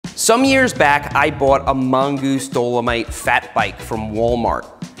Some years back, I bought a Mongoose Dolomite fat bike from Walmart.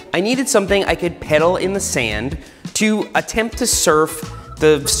 I needed something I could pedal in the sand to attempt to surf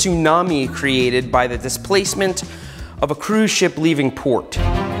the tsunami created by the displacement of a cruise ship leaving port.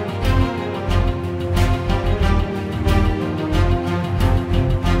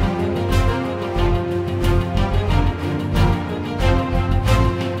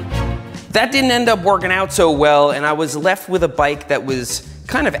 That didn't end up working out so well, and I was left with a bike that was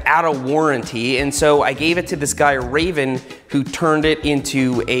kind of out of warranty, and so I gave it to this guy Raven, who turned it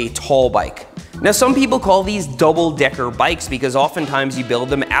into a tall bike. Now, some people call these double-decker bikes because oftentimes you build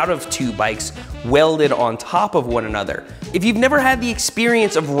them out of two bikes welded on top of one another. If you've never had the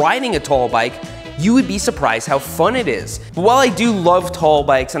experience of riding a tall bike, you would be surprised how fun it is. But while I do love tall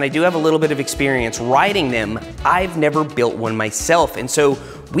bikes and I do have a little bit of experience riding them, I've never built one myself, and so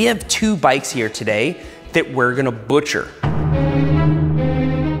we have two bikes here today that we're gonna butcher.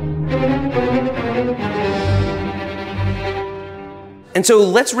 And so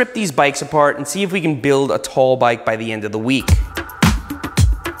let's rip these bikes apart and see if we can build a tall bike by the end of the week.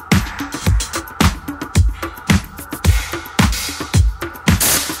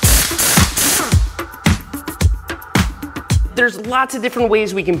 There's lots of different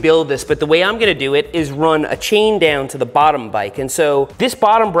ways we can build this, but the way I'm gonna do it is run a chain down to the bottom bike. And so this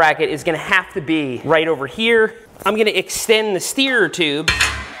bottom bracket is gonna have to be right over here. I'm gonna extend the steerer tube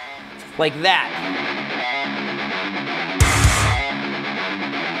like that.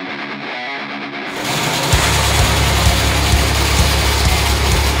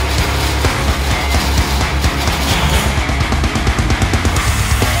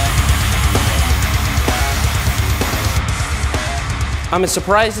 I'm as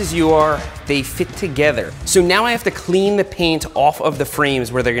surprised as you are, they fit together. So now I have to clean the paint off of the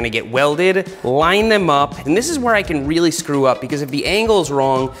frames where they're gonna get welded, line them up, and this is where I can really screw up because if the angle's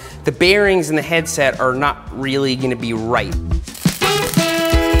wrong, the bearings in the headset are not really gonna be right.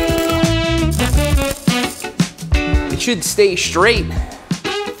 It should stay straight.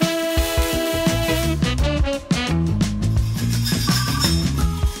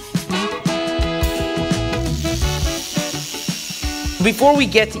 Before we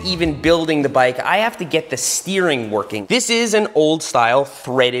get to even building the bike, I have to get the steering working. This is an old style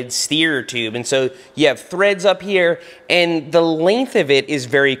threaded steerer tube, and so you have threads up here, and the length of it is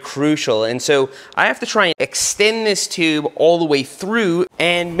very crucial. And so I have to try and extend this tube all the way through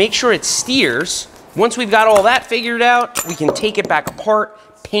and make sure it steers. Once we've got all that figured out, we can take it back apart,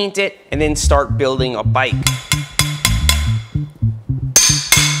 paint it, and then start building a bike.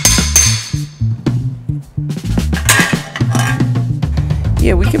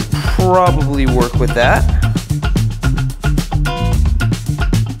 Yeah, we can probably work with that.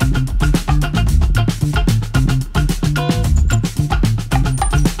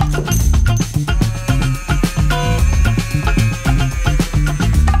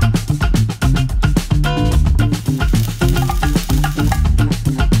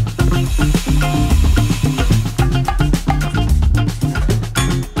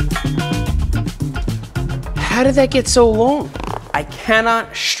 How did that get so long? I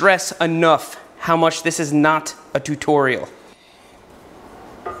cannot stress enough how much this is not a tutorial.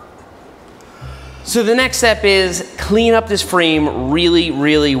 So the next step is clean up this frame really,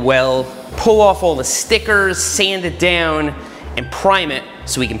 really well, pull off all the stickers, sand it down, and prime it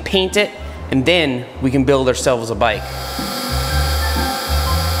so we can paint it, and then we can build ourselves a bike.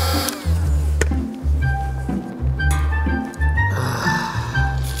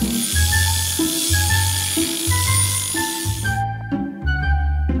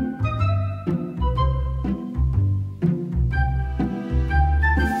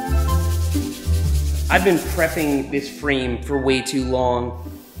 I've been prepping this frame for way too long.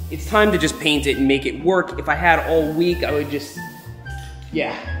 It's time to just paint it and make it work. If I had all week, I would just,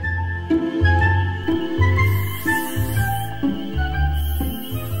 yeah.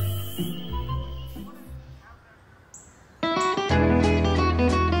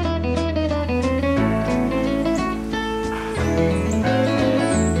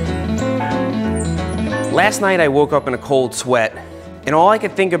 Last night I woke up in a cold sweat, and all I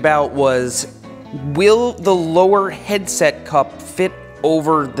could think about was, will the lower headset cup fit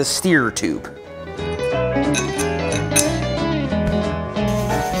over the steerer tube?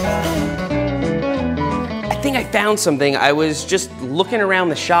 I think I found something. I was just looking around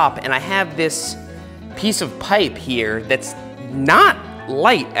the shop and I have this piece of pipe here that's not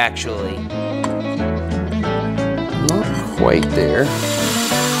light, actually. Not quite there.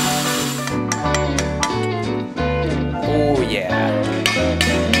 Oh yeah.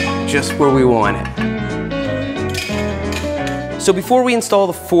 Just where we want it. So before we install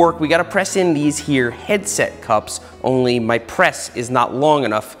the fork, we gotta press in these here headset cups, only my press is not long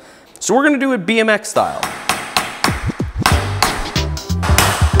enough. So we're gonna do it BMX style.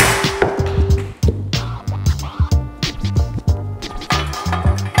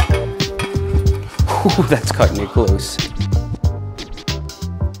 Ooh, that's cutting it close.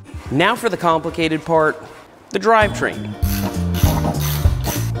 Now for the complicated part, the drivetrain.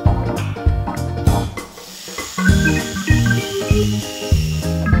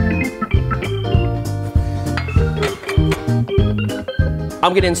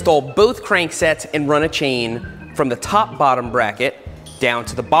 I'm gonna install both cranksets and run a chain from the top bottom bracket down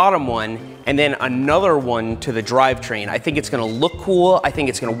to the bottom one, and then another one to the drivetrain. I think it's gonna look cool, I think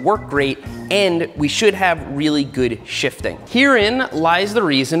it's gonna work great, and we should have really good shifting. Herein lies the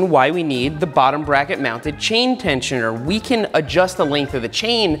reason why we need the bottom bracket mounted chain tensioner. We can adjust the length of the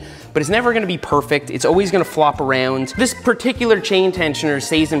chain, but it's never gonna be perfect. It's always gonna flop around. This particular chain tensioner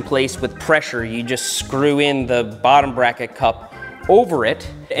stays in place with pressure. You just screw in the bottom bracket cup over it,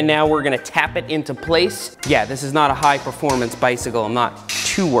 and now we're gonna tap it into place. Yeah, this is not a high performance bicycle. I'm not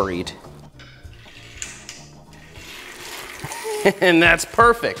too worried. And that's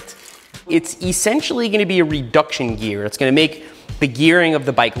perfect. It's essentially gonna be a reduction gear. It's gonna make the gearing of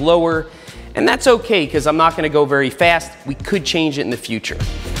the bike lower, and that's okay, because I'm not gonna go very fast. We could change it in the future.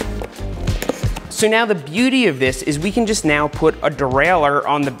 So now the beauty of this is we can just now put a derailleur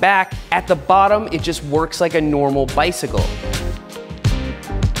on the back. At the bottom, it just works like a normal bicycle.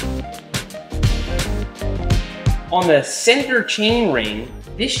 On the center chain ring,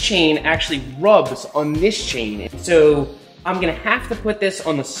 this chain actually rubs on this chain. So I'm gonna have to put this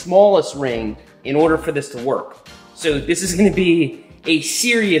on the smallest ring in order for this to work. So this is gonna be a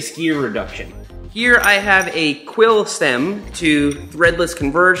serious gear reduction. Here I have a quill stem to threadless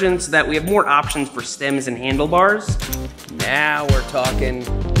conversion so that we have more options for stems and handlebars. Now we're talking.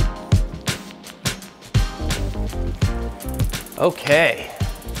 Okay.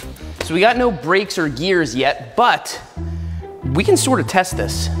 So we got no brakes or gears yet, but we can sort of test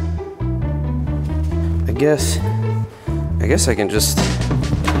this. I guess I can just.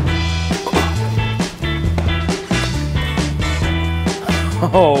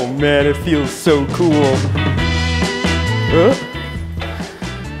 Oh man, it feels so cool.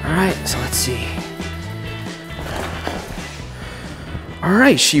 All right, so let's see. All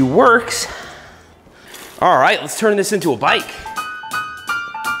right, she works. All right, let's turn this into a bike.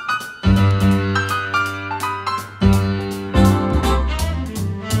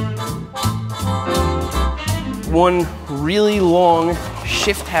 One really long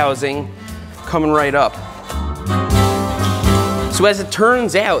shift housing coming right up. So as it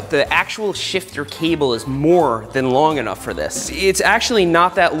turns out, the actual shifter cable is more than long enough for this. It's actually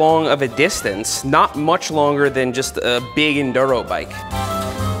not that long of a distance, not much longer than just a big enduro bike.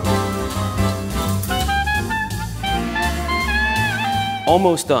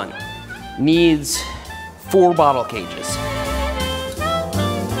 Almost done. Needs 4 bottle cages.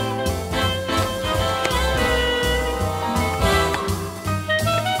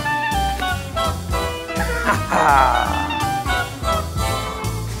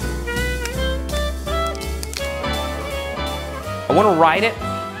 I want to ride it,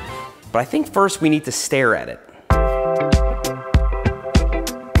 but I think first we need to stare at it.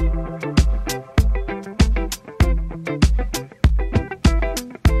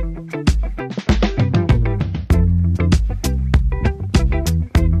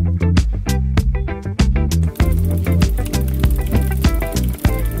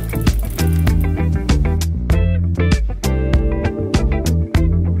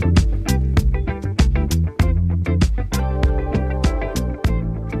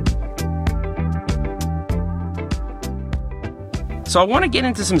 So I want to get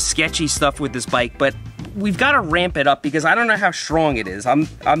into some sketchy stuff with this bike, but we've got to ramp it up because I don't know how strong it is. I'm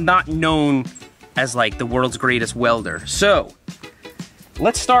not known as like the world's greatest welder. So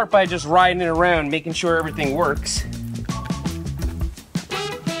let's start by just riding it around, making sure everything works.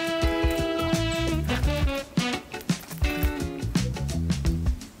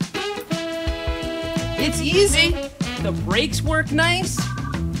 It's easy. The brakes work nice.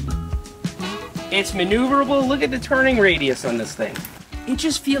 It's maneuverable. Look at the turning radius on this thing. It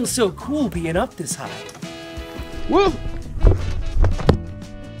just feels so cool being up this high. Woo!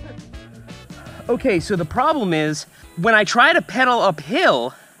 Okay, so the problem is, when I try to pedal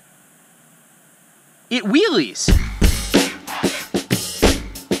uphill, it wheelies.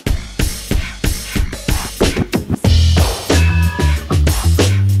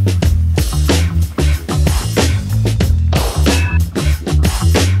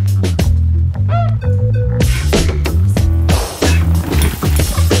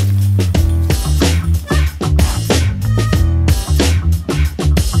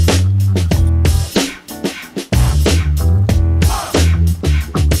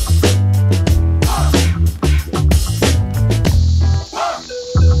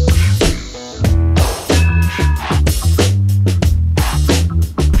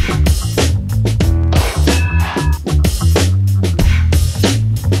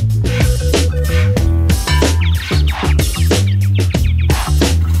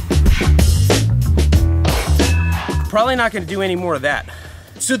 probably not gonna do any more of that.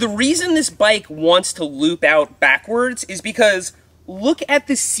 So the reason this bike wants to loop out backwards is because look at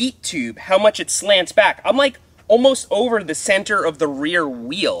the seat tube, how much it slants back. I'm like almost over the center of the rear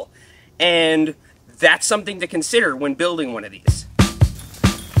wheel. And that's something to consider when building one of these.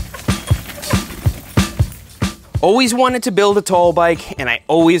 Always wanted to build a tall bike, and I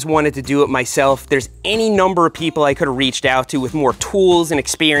always wanted to do it myself. There's any number of people I could have reached out to with more tools and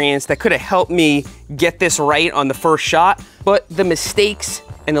experience that could have helped me get this right on the first shot, but the mistakes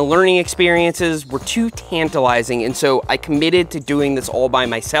and the learning experiences were too tantalizing, and so I committed to doing this all by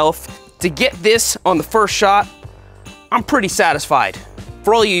myself. To get this on the first shot, I'm pretty satisfied.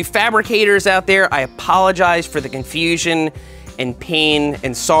 For all you fabricators out there, I apologize for the confusion and pain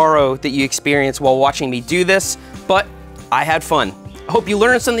and sorrow that you experience while watching me do this, but I had fun. I hope you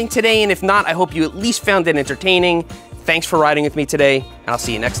learned something today, and if not, I hope you at least found it entertaining. Thanks for riding with me today, and I'll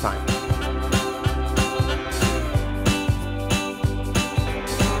see you next time.